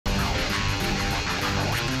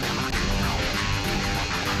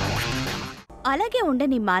అలాగే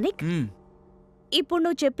ఉండని మానిక్. ఇప్పుడు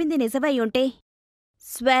నువ్వు చెప్పింది నిజమై ఉంటే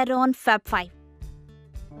స్వేర్ ఆన్ ఫాబ్ 5.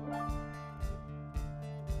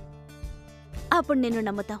 అప్పుడు నిన్ను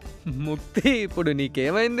నమ్ముతాం. ముక్తి, ఇప్పుడు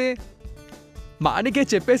నీకేమైంది? మానికే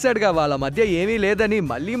చెప్పేశాడుగా వాళ్ళ మధ్య ఏమీ లేదని.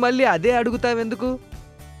 మళ్ళీ మళ్ళీ అదే అడుగుతావెందుకు?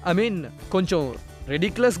 ఐ మీన్ కొంచెం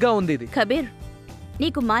రెడిక్యులస్ గా ఉంది ఇది. కబీర్,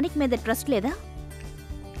 నీకు మానిక్ మీద ట్రస్ట్ లేదా?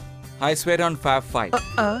 I swear on fob 5.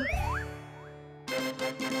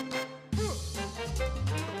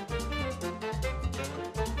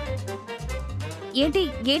 ఏంటి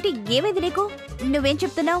ఏంటి ఏమైంది నీకు? నువ్వేం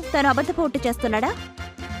చెప్తున్నావు? తను అబద్ధపు ఒట్టు చేస్తున్నాడా?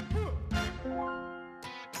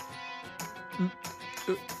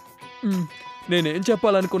 నేనేం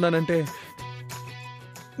చెప్పాలనుకున్నానంటే,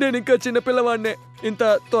 నేను ఇంకా చిన్నపిల్లవాడినే. ఇంత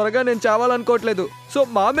త్వరగా నేను చావాలనుకోవట్లేదు. సో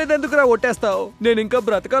మా మీద ఎందుకురా ఒట్టేస్తావు? నేను ఇంకా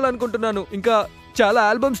బ్రతకాలనుకుంటున్నాను. ఇంకా చాలా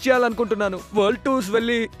ఆల్బమ్స్ చేయాలనుకుంటున్నాను. వరల్డ్ టూర్స్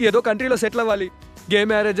వెళ్ళి ఏదో కంట్రీలో సెటిల్ అవ్వాలి. గే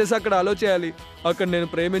మ్యారేజెస్ అక్కడ అలో చేయాలి. అక్కడ నేను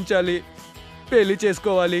ప్రేమించాలి, పెళ్లి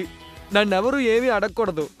చేసుకోవాలి. నన్నెవరూ ఏమీ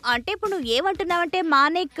అడగకూడదు. అంటే ఇప్పుడు నువ్వు ఏమంటున్నావంటే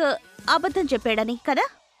మానిక్ అబద్ధం చెప్పాడని కదా?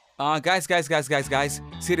 Guys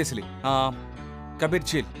seriously, Kabir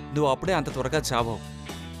chill. నువ్వు అప్పుడే అంత త్వరగా చావవు.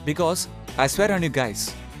 Because I swear on you guys,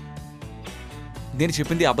 నేను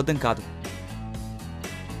చెప్పింది అబద్ధం కాదు.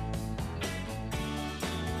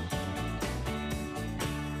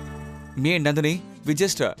 Me and Nandini, we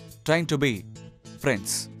just trying to be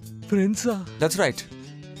friends. Friends? That's right.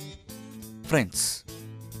 Friends.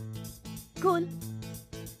 Cool.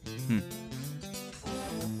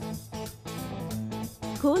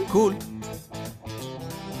 Cool.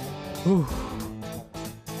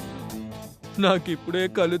 నాకిప్పుడే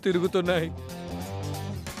కళ్ళు తిరుగుతున్నాయి.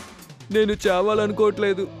 నేను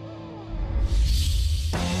చావాలనుకోవట్లేదు.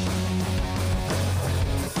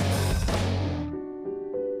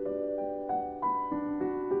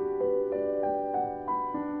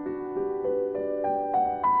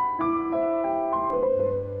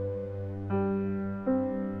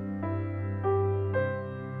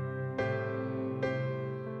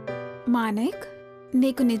 మానిక్,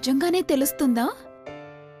 నీకు నిజంగానే తెలుస్తుందా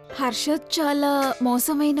హర్షద్ చాలా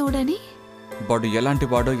మోసమైనోడని? వాడు ఎలాంటి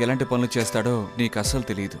వాడో ఎలాంటి పనులు చేస్తాడో నీకు అస్సలు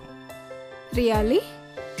తెలియదు. Really?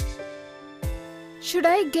 Should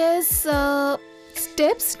I guess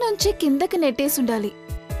steps నుంచి కిందకి నెట్టేసి ఉండాలి.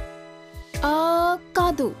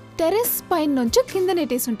 కాదు, టెరెస్ పైన నుంచి కింద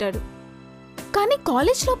నెట్టేసి ఉంటాడు. కానీ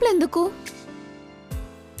కాలేజ్ లోపల ఎందుకు?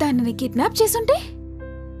 తనని కిడ్నాప్ చేసుంటే?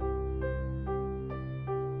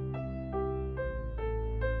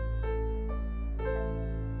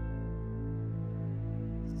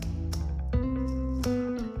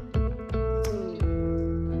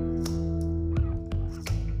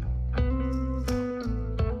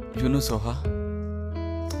 సోహా,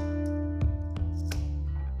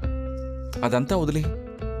 అదంతా వదిలే.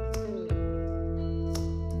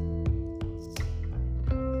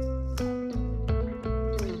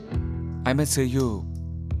 I must say you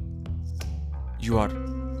are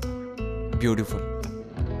beautiful.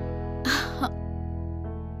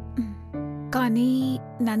 కానీ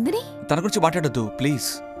నందిని, తన గురించి మాట్లాడొద్దు please.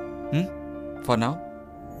 For now.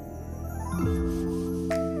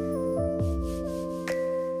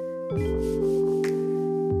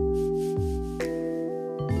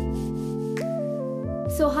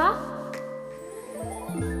 Soha,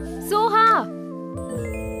 Soha,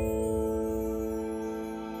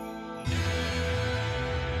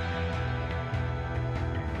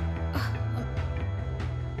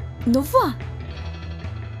 నువ్వా?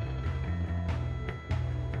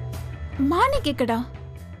 మానిక్ ఎక్కడా?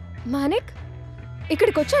 మానిక్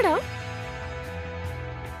ఇక్కడికి వచ్చాడా?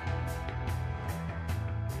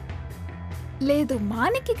 లేదు,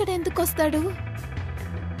 మానిక్ ఇక్కడ ఎందుకు వస్తాడు?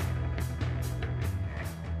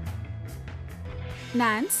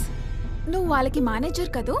 నాన్స్, నువ్వు వాళ్ళకి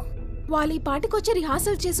మేనేజర్ కదూ? వాళ్ళు ఈ పాటికొచ్చి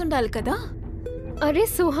రిహార్సల్ చేసి ఉండాలి కదా? అరే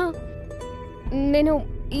సోహా, నేను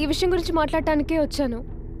ఈ విషయం గురించి మాట్లాడటానికే వచ్చాను.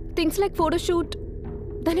 థింగ్స్ లైక్ ఫోటోషూట్,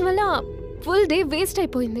 దానివల్ల ఫుల్ డే వేస్ట్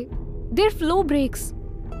అయిపోయింది. There flow breaks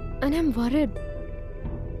and I'm worried.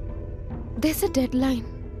 There's a dead line.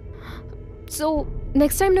 So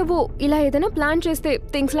next time నువ్వు ఇలా ఏదైనా ప్లాన్ చేస్తే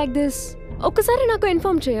థింగ్స్ లైక్ దిస్ ఒక్కసారి నాకు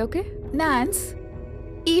ఇన్ఫార్మ్ చేయ, ఓకే? నాన్స్,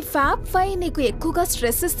 ఈ ఫాబ్ 5 నీకు ఎక్కువగా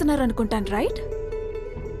స్ట్రెస్ ఇస్తున్నారు అనుకుంటాను, right?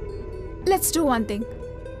 Let's do one thing.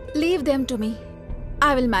 Leave them to me.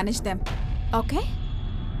 I will manage them, okay?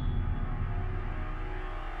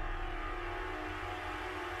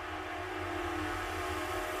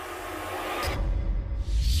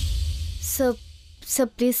 Sir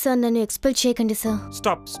please sir, నన్ను ఎక్స్పెల్ చేయకండి sir.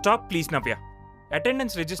 Stop please Navya.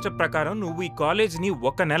 Attendance register ప్రకారం నువ్వు ఈ కాలేజ్ని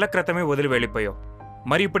 1 నెల క్రితమే వదిలి వెళ్ళిపోయావు.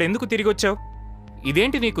 మరి ఇప్పుడు ఎందుకు తిరిగి వచ్చావు?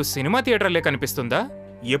 ఇదేంటి నీకు సినిమా థియేటర్లే కనిపిస్తుందా?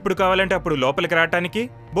 ఎప్పుడు కావాలంటే అప్పుడు లోపలికి రావటానికి,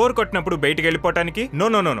 బోర్ కొట్టినప్పుడు బయటికి వెళ్ళిపోవటానికి? No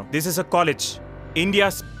no no no, this is a college,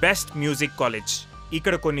 India's best music college.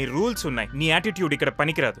 ఇక్కడ కొన్ని రూల్స్ ఉన్నాయి. నీ యాటిట్యూడ్ ఇక్కడ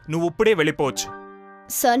పనికిరాదు. నువ్వు ఇప్పుడే వెళ్ళిపోవచ్చు.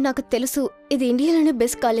 సార్ నాకు తెలుసు ఇది ఇండియాలోనే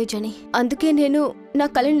బెస్ట్ కాలేజ్ అని, అందుకే నేను నా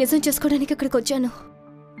కళని నిజం చేసుకోవడానికి ఇక్కడికి వచ్చాను.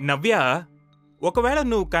 నవ్య, ఒకవేళ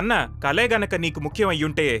నువ్వు కన్నా కలే గనక నీకు ముఖ్యం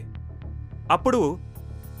అయ్యుంటే అప్పుడు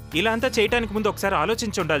ఇలా అంతా చేయటానికి ముందు ఒకసారి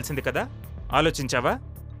ఆలోచించి ఉండాల్సింది కదా. ఆలోచించావా?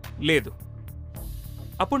 లేదు.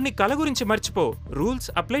 అప్పుడు నీ కళ గురించి మర్చిపో. Rules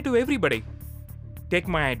apply to everybody. Take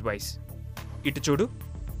my advice. ఇటు చూడు,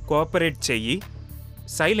 కోఆపరేట్ చెయ్యి,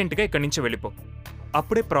 సైలెంట్గా ఇక్కడి నుంచి వెళ్ళిపో.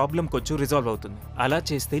 అప్పుడే ప్రాబ్లం కొంచెం రిజాల్వ్ అవుతుంది. అలా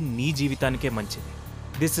చేస్తే నీ జీవితానికే మంచిది.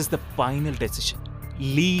 This is the final decision.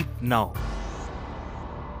 Leave now.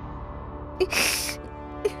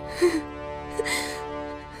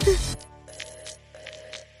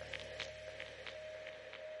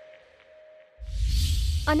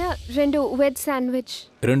 అన్న 2 వెజ్ శాండ్విచ్.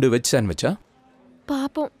 2 వెజ్ శాండ్విచా?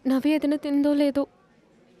 పాపం నవ్య ఏదైనా తిందో లేదో.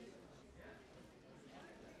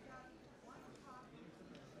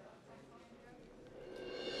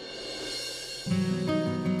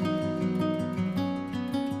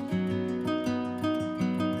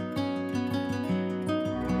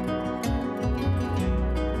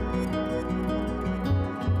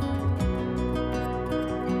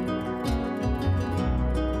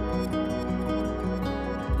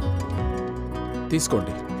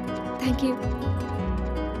 తీసుకోండి. Thank you.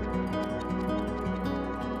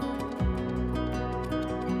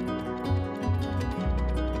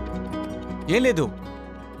 ఏం లేదు,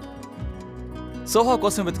 సోహా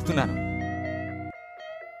కోసం వెతుకుతున్నాను.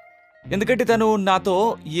 ఎందుకంటే తను నాతో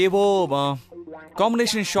ఏవో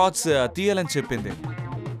కాంబినేషన్ షాట్స్ తీయాలని చెప్పింది,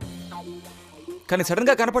 కానీ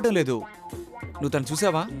సడన్గా కనపడడం లేదు. నువ్వు తను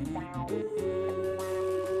చూసావా?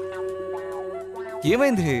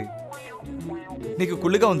 ఏమైంది? నీకు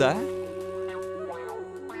కుళ్ళుగా ఉందా?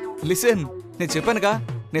 లిసన్, నేను చెప్పానుగా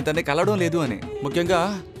నేను తనని కలవడం లేదు అని. ముఖ్యంగా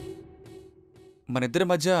మన ఇద్దరి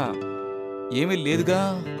మధ్య ఏమీ లేదుగా.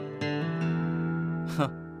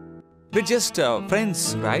 We just friends,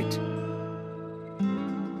 right?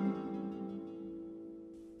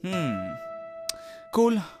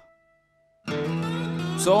 Cool.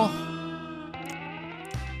 So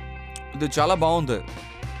ఇది చాలా బాగుంది.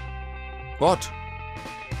 వాట్?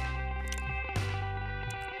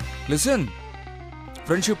 లిసన్,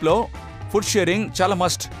 ఫ్రెండ్షిప్లో ఫుడ్ షేరింగ్ చాలా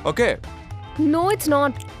must, okay? No it's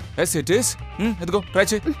not. Yes it is. ఎదుగో, try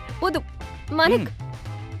చేయి. వద్దు మానిక్,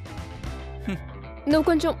 నువ్వు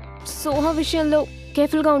కొంచెం సోహా విషయంలో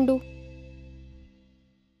కేర్ఫుల్గా ఉండు,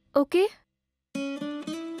 ఓకే?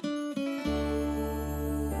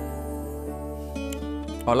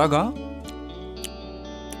 అలాగా?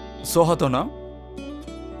 సోహాతోనా?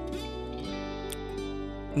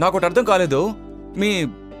 నాకు ఒకటి అర్థం కాలేదు. మీ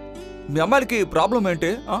అమ్మాయిలకి ప్రాబ్లం ఏంటి?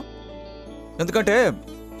 ఎందుకంటే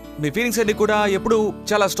మీ ఫీలింగ్స్ అన్నీ కూడా ఎప్పుడు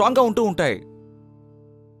చాలా స్ట్రాంగ్గా ఉంటూ ఉంటాయి.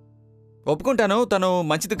 ఒప్పుకుంటాను తను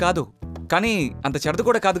మంచిది కాదు, కానీ అంత చెడ్డది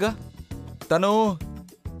కూడా కాదుగా. తను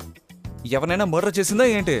ఎవరినైనా మర్డర్ చేసిందా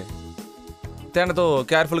ఏంటి? తనతో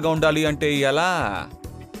కేర్ఫుల్గా ఉండాలి అంటే ఎలా?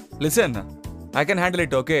 Listen, I can handle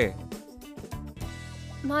it, okay?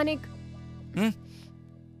 Manik,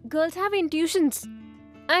 girls have intuitions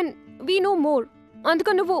and we know more.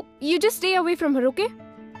 అందుకని నువ్వు you just stay away from her, okay?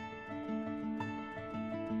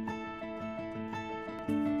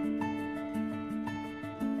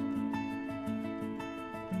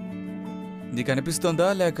 నీకు అనిపిస్తోందా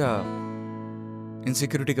లేక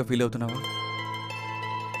ఇన్సెక్యూరిటీగా ఫీల్ అవుతున్నావా?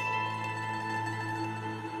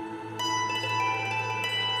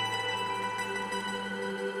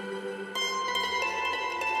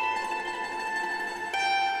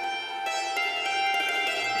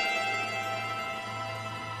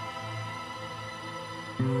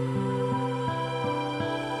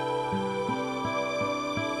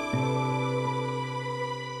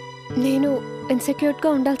 నేను ఇన్సెక్యూర్డ్గా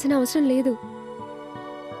ఉండాల్సిన అవసరం లేదు,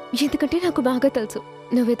 ఎందుకంటే నాకు బాగా తెలుసు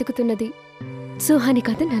నువ్వు వెతుకుతున్నది సుహాని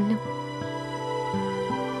కాదు, నన్ను.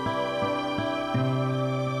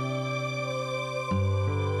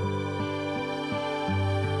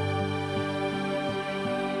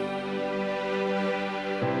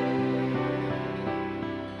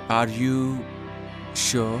 Are you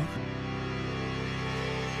sure?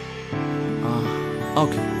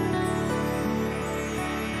 Okay.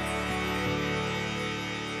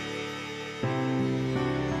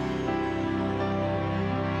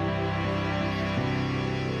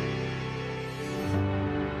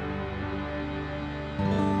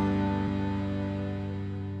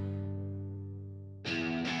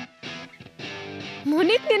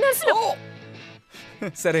 Monic, నేను అసలు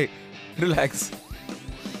సరే relax.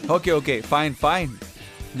 Okay okay fine fine.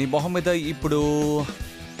 నీ మొహం మీద ఇప్పుడు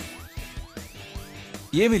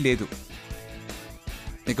ఏమీ లేదు.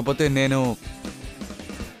 ఇకపోతే నేను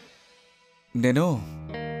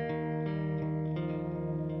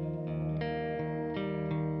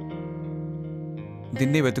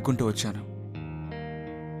దీన్ని వెతుక్కుంటూ వచ్చాను.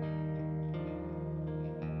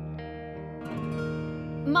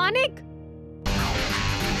 మానిక్